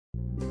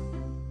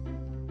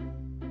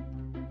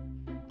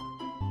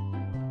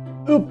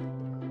Oop.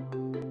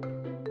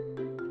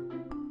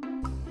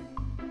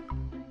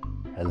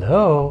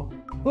 Hello.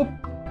 Oop.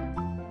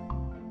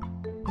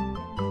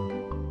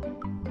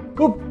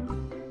 Oop.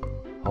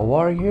 How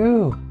are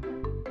you?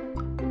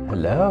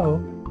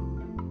 Hello.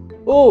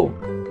 Oh,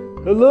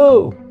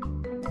 hello.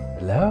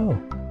 Hello.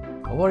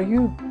 How are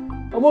you?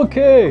 I'm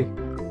okay.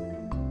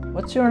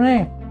 What's your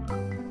name?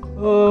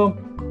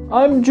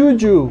 I'm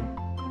Juju.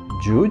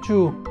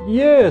 Juju?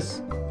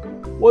 Yes.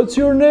 What's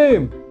your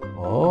name?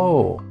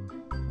 Oh,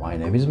 my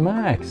name is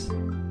Max.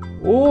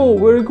 Oh,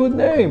 very good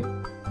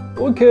name.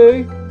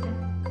 Okay.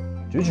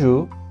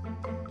 Juju,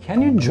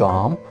 can you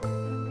jump?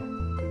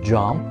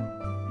 Jump?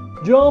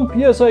 Jump?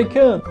 Yes, I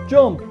can.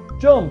 Jump,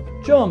 jump,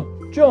 jump,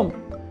 jump.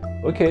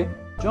 Okay,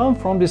 jump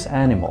from these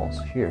animals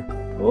here.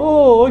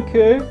 Oh,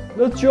 okay.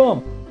 Let's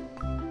jump.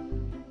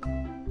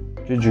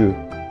 Juju,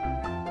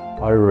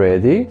 are you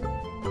ready?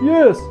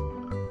 Yes.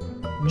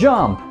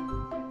 Jump.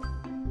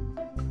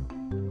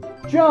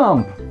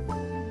 Jump.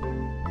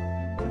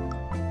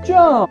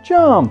 Jump.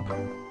 Jump.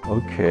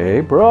 Okay,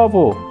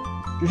 bravo.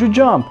 Juju,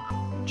 jump.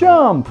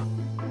 Jump.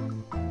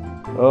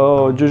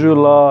 Oh, Juju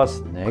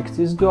lost. Next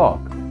is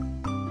dog.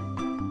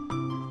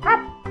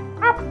 Up,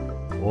 up.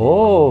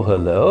 Oh,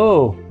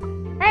 hello.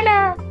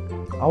 Hello.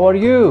 How are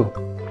you?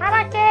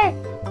 I'm okay.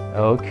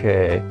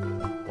 Okay.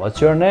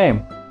 What's your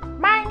name?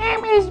 My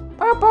name is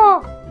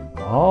Popo.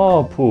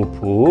 Oh, Poo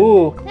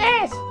Poo.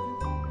 Yes.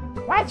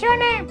 What's your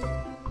name?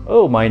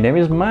 Oh, my name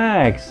is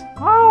Max.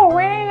 Oh,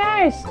 very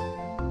nice.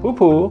 Poo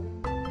Poo,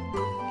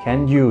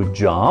 can you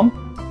jump?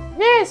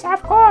 Yes,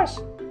 of course.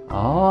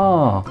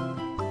 Ah,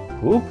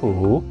 Poo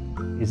Poo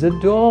is a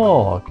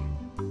dog.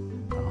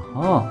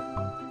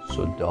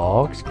 So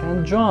dogs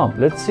can jump.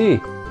 Let's see.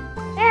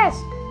 Yes.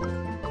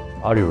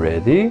 Are you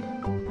ready?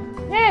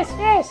 Yes,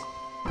 yes.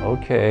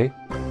 Okay.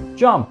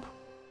 Jump.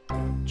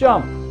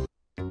 Jump.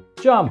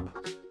 Jump.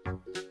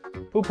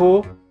 Poo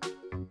Poo,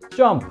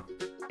 jump.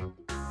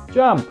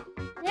 Jump.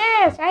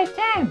 Yes, I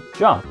can.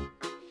 Jump.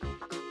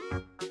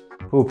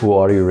 Poo Poo,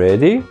 are you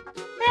ready?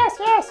 Yes,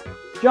 yes.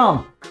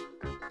 Jump.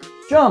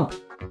 Jump.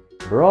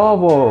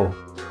 Bravo.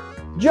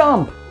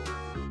 Jump.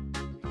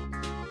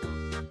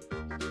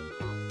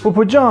 Poo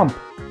Poo, jump.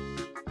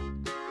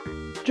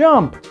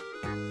 Jump.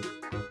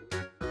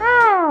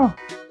 Oh.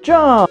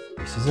 Jump.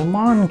 This is a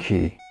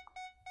monkey.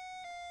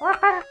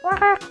 Waka,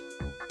 waka.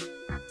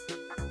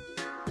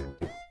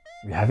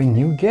 We have a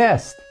new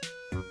guest.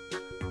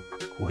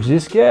 Who's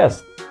this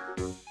guest?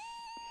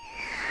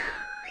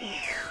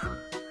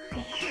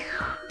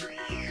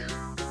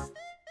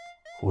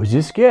 Who's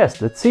this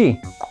guest? Let's see.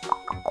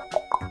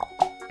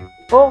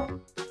 Oh,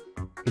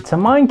 it's a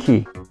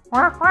monkey.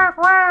 Wah, wah,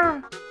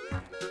 wah.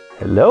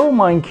 Hello,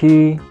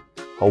 monkey.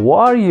 How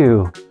are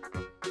you?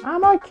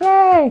 I'm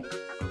okay.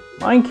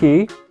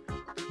 Monkey,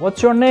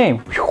 what's your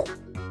name?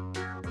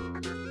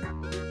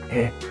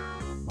 Hey,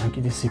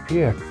 monkey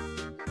disappeared.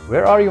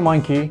 Where are you,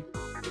 monkey?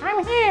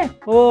 I'm here.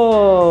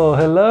 Oh,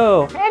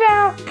 hello.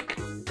 Hello.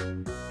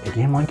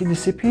 Again, monkey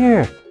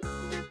disappeared.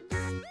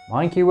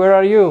 Monkey, where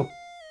are you?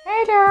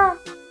 Hello.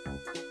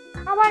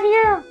 How are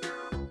you?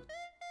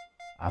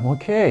 I'm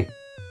okay.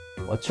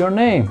 What's your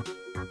name?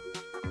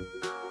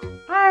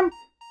 I'm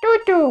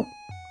Tutu.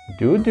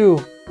 Doo-doo.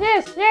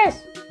 Yes,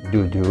 yes.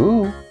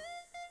 Doo-doo.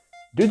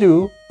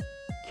 Doo-doo,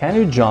 can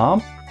you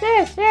jump?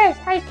 Yes, yes.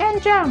 I can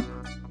jump.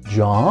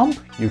 Jump?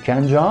 You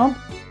can jump?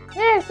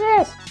 Yes,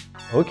 yes.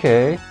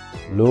 Okay.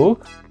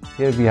 Look,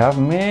 here we have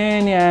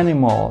many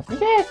animals.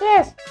 Yes,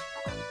 yes.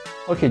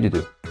 Okay,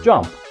 Doo-doo,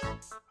 jump.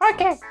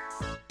 Okay.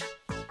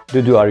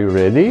 Doo-doo, are you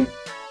ready?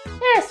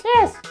 Yes,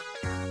 yes.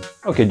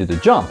 Okay, Doo-doo,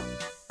 jump.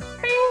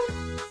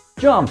 Bing.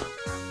 Jump.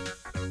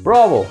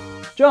 Bravo.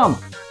 Jump.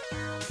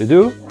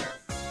 Doo-doo.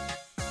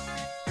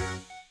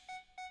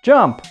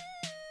 Jump.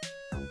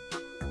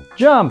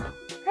 Jump.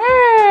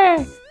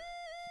 Hey.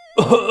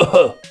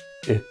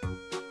 Eh,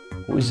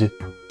 who is it?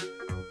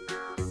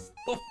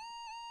 Oh.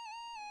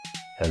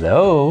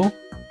 Hello.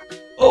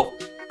 Oh,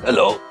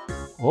 hello.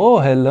 Oh,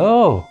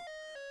 hello.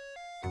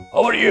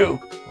 How are you?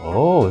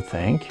 Oh,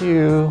 thank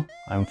you.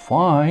 I'm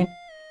fine.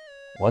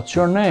 What's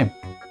your name?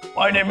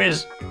 My name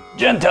is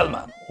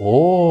Gentleman.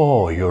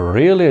 Oh, you're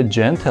really a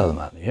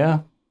gentleman, yeah?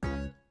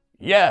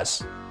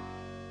 Yes.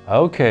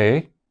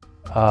 Okay.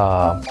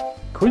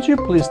 Could you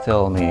please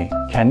tell me,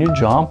 can you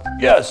jump?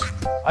 Yes,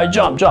 I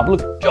jump, jump,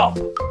 look, jump,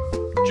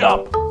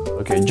 jump.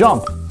 Okay,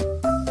 jump,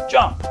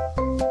 jump,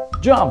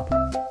 jump.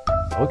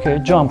 Okay,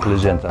 jump,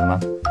 please,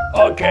 gentlemen.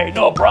 Okay,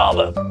 no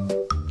problem.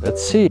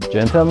 Let's see.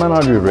 Gentlemen,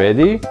 are you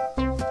ready?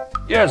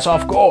 Yes,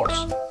 of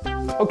course.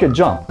 Okay,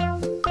 jump.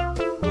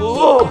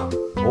 Oh,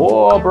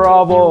 oh,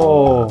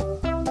 bravo.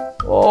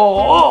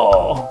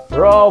 Oh,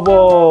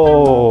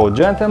 bravo.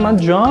 Gentleman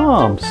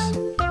jumps.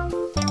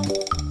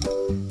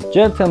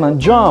 Gentleman,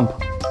 jump.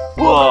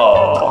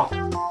 Whoa,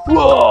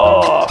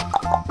 whoa.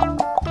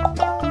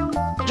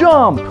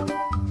 Jump,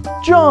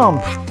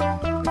 jump,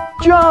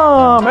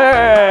 jump.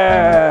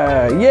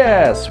 Hey,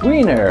 yes,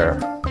 winner.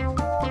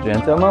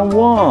 Gentleman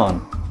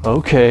won.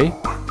 Okay,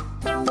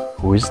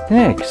 who is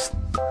next?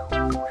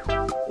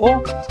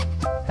 Oh,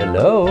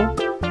 Hello.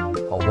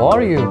 How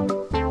are you?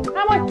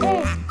 I'm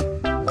okay.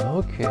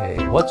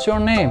 Okay. What's your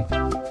name?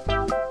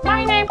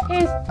 My name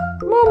is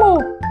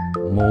Mumu.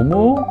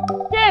 Mumu?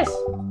 Yes,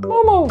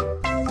 Mumu.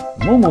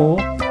 Mumu,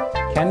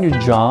 can you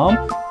jump?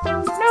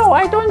 No,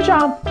 I don't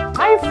jump.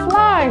 I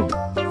fly.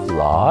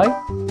 Fly?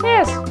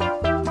 Yes.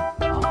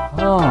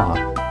 Ah,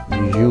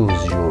 you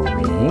use your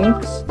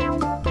wings.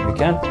 You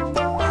can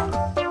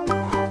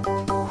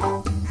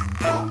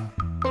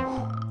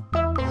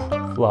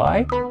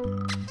fly?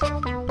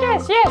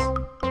 Yes, yes.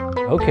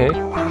 Okay,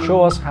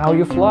 show us how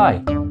you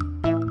fly.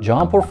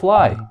 Jump or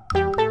fly?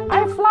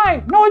 I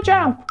fly, no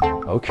jump.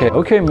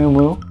 Okay,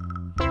 Mumu.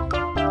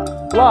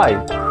 Fly.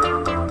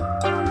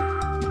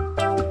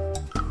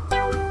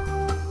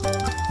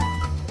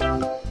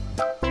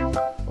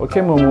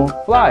 Okay, Mumu,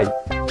 fly.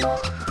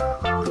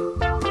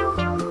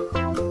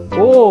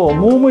 Oh,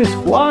 Mumu is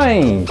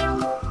flying.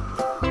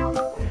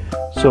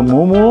 So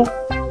Mumu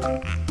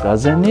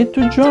doesn't need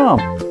to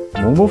jump.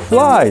 Mumu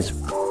flies.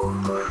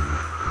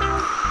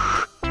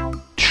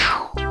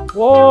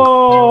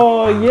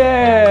 Whoa,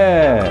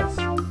 yes.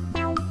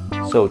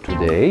 So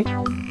today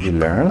we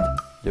learned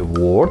the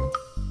word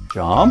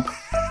jump,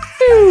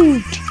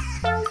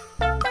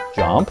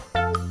 jump,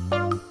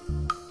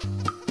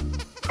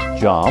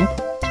 jump,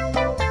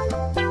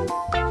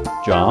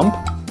 jump,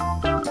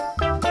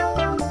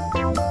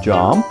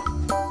 jump,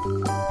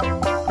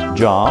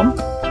 jump,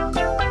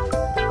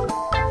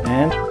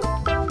 and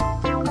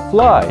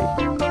fly.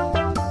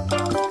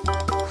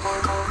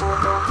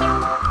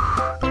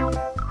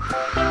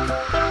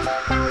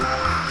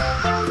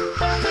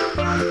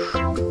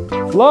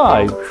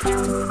 Fly.